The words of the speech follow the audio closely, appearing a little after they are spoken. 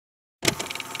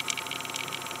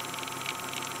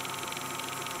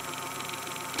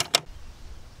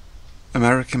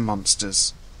American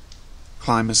Monsters,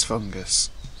 Climbers Fungus,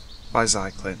 by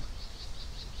Zyklin.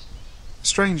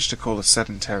 Strange to call a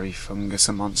sedentary fungus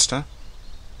a monster,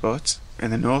 but in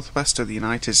the northwest of the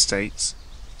United States,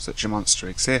 such a monster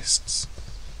exists.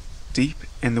 Deep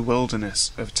in the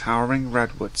wilderness of towering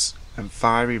redwoods and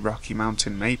fiery Rocky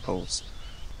Mountain maples,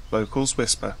 locals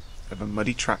whisper of a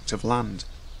muddy tract of land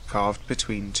carved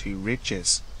between two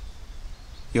ridges.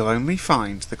 You'll only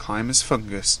find the climbers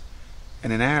fungus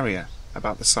in an area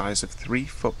about the size of 3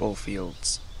 football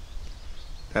fields.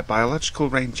 Their biological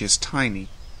range is tiny.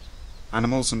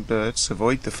 Animals and birds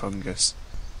avoid the fungus,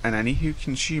 and any who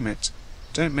consume it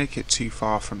don't make it too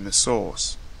far from the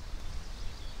source.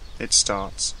 It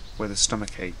starts with a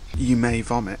stomachache. You may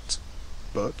vomit,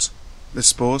 but the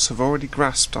spores have already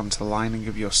grasped onto the lining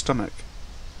of your stomach.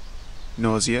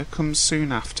 Nausea comes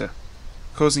soon after,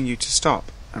 causing you to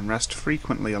stop and rest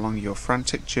frequently along your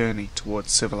frantic journey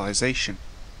towards civilization.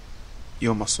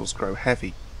 Your muscles grow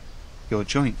heavy. Your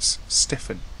joints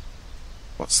stiffen.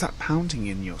 What's that pounding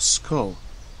in your skull?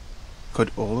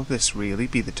 Could all of this really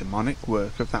be the demonic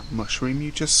work of that mushroom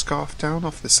you just scarfed down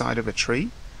off the side of a tree?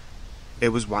 It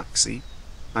was waxy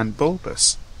and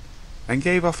bulbous, and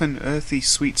gave off an earthy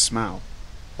sweet smell,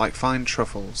 like fine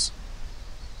truffles.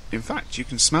 In fact, you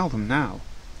can smell them now,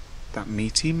 that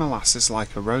meaty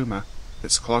molasses-like aroma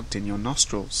that's clogged in your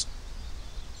nostrils.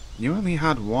 You only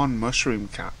had one mushroom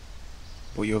cap,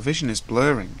 but your vision is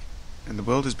blurring, and the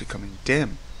world is becoming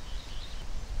dim.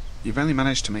 You've only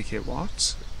managed to make it,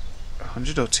 what?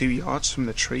 100 or 2 yards from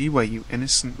the tree where you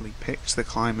innocently picked the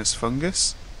climber's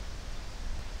fungus?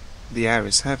 The air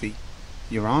is heavy,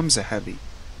 your arms are heavy,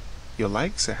 your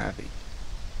legs are heavy.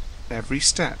 Every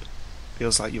step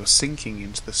feels like you're sinking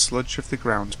into the sludge of the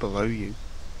ground below you.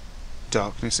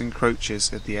 Darkness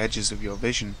encroaches at the edges of your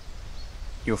vision.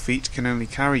 Your feet can only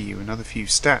carry you another few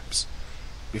steps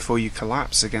before you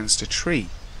collapse against a tree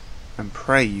and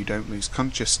pray you don't lose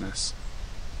consciousness.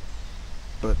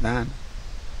 But then,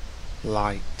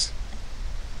 light.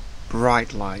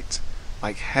 Bright light,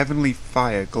 like heavenly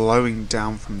fire glowing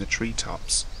down from the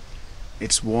treetops.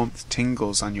 Its warmth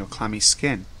tingles on your clammy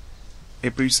skin.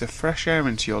 It breathes the fresh air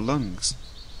into your lungs,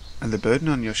 and the burden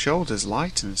on your shoulders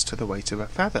lightens to the weight of a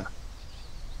feather.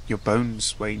 Your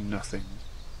bones weigh nothing.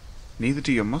 Neither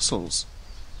do your muscles.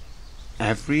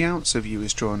 Every ounce of you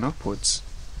is drawn upwards.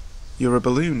 You're a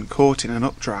balloon caught in an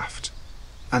updraft,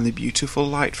 and the beautiful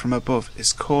light from above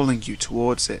is calling you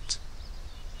towards it.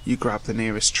 You grab the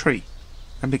nearest tree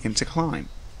and begin to climb,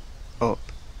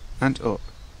 up and up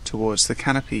towards the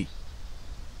canopy.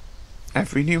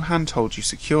 Every new hand holds you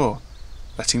secure,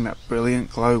 letting that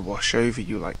brilliant glow wash over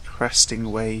you like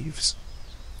cresting waves.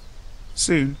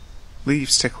 Soon,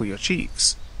 leaves tickle your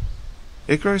cheeks.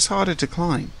 It grows harder to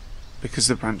climb, because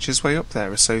the branches way up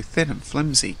there are so thin and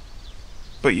flimsy.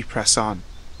 But you press on,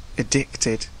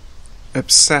 addicted,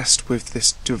 obsessed with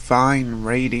this divine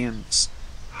radiance,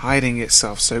 hiding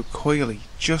itself so coyly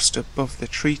just above the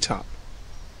treetop.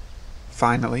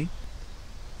 Finally,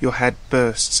 your head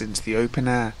bursts into the open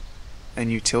air,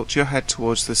 and you tilt your head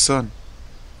towards the sun,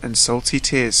 and salty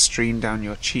tears stream down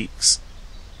your cheeks.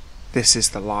 This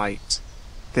is the light.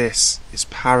 This is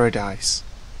paradise.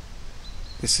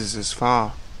 This is as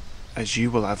far as you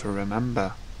will ever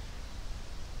remember.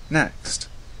 Next,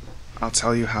 I'll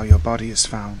tell you how your body is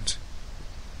found.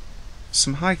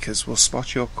 Some hikers will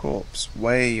spot your corpse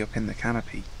way up in the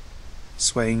canopy,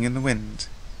 swaying in the wind,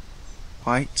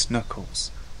 white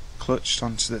knuckles clutched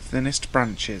onto the thinnest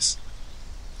branches,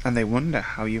 and they wonder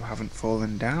how you haven't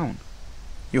fallen down.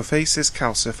 Your face is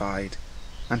calcified,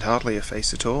 and hardly a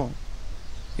face at all.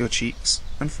 Your cheeks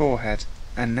and forehead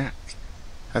and neck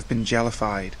have been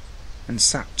jellified and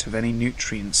sapped of any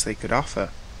nutrients they could offer.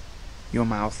 Your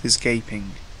mouth is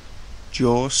gaping,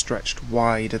 jaw stretched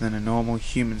wider than a normal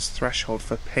human's threshold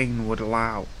for pain would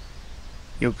allow.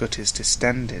 Your gut is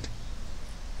distended.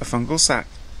 A fungal sac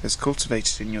has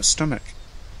cultivated in your stomach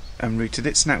and rooted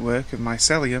its network of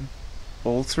mycelium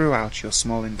all throughout your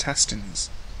small intestines.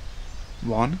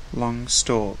 One long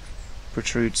stalk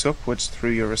protrudes upwards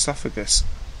through your esophagus,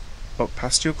 up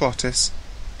past your glottis,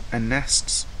 and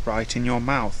nests right in your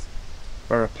mouth,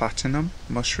 where a platinum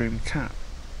mushroom cap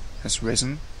has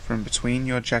risen from between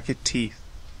your jagged teeth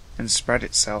and spread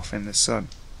itself in the sun.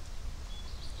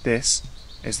 This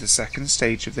is the second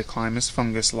stage of the climber's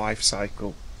fungus life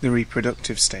cycle, the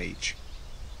reproductive stage.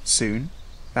 Soon,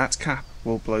 that cap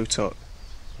will bloat up,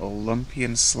 all lumpy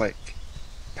and slick,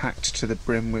 packed to the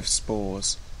brim with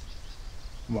spores.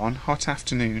 One hot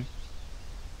afternoon,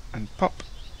 and pop,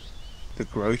 the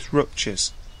growth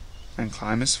ruptures, and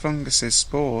climbers fungus's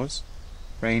spores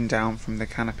rain down from the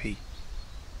canopy.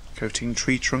 coating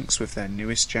tree trunks with their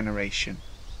newest generation.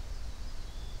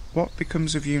 What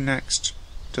becomes of you next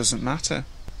doesn't matter.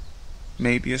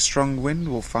 Maybe a strong wind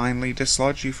will finally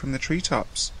dislodge you from the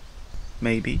treetops.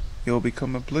 Maybe you'll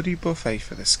become a bloody buffet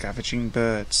for the scavenging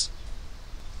birds.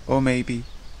 Or maybe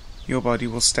your body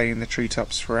will stay in the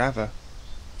treetops forever,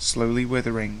 slowly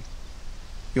withering,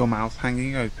 your mouth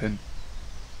hanging open,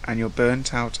 and your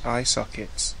burnt-out eye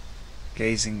sockets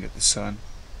gazing at the sun.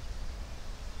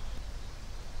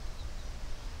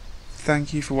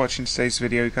 Thank you for watching today's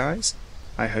video, guys.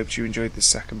 I hope you enjoyed the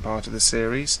second part of the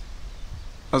series.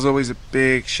 As always, a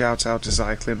big shout out to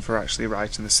Zyklin for actually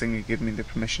writing the thing and giving me the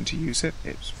permission to use it.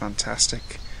 It was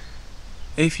fantastic.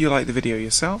 If you like the video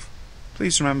yourself,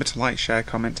 please remember to like, share,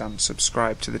 comment and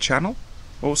subscribe to the channel.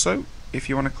 Also, if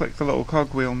you want to click the little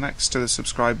cogwheel next to the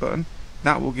subscribe button,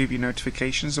 that will give you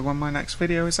notifications of when my next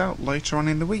video is out later on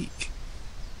in the week.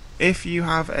 If you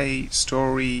have a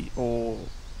story or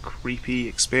creepy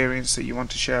experience that you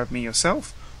want to share with me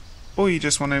yourself, or you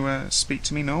just want to speak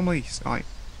to me normally, like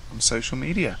on social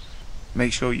media,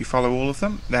 make sure you follow all of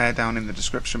them. They're down in the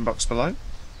description box below.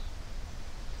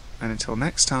 And until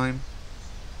next time,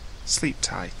 sleep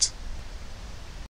tight.